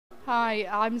Hi,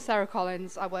 I'm Sarah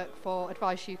Collins. I work for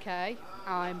Advice UK.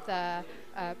 I'm their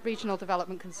regional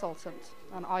development consultant,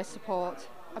 and I support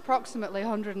approximately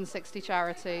 160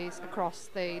 charities across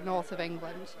the north of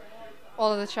England.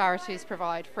 All of the charities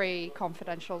provide free,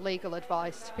 confidential legal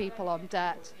advice to people on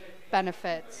debt,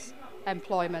 benefits,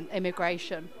 employment,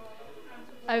 immigration.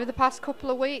 Over the past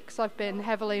couple of weeks, I've been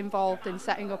heavily involved in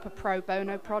setting up a pro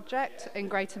bono project in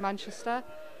Greater Manchester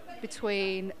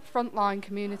between frontline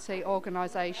community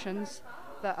organisations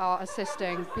that are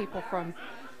assisting people from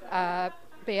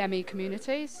BME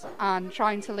communities and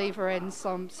trying to lever in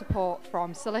some support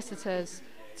from solicitors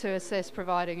to assist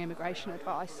providing immigration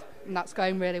advice. And that's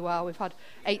going really well. We've had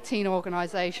 18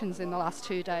 organisations in the last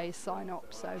 2 days sign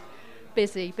up, so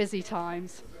busy, busy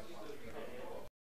times.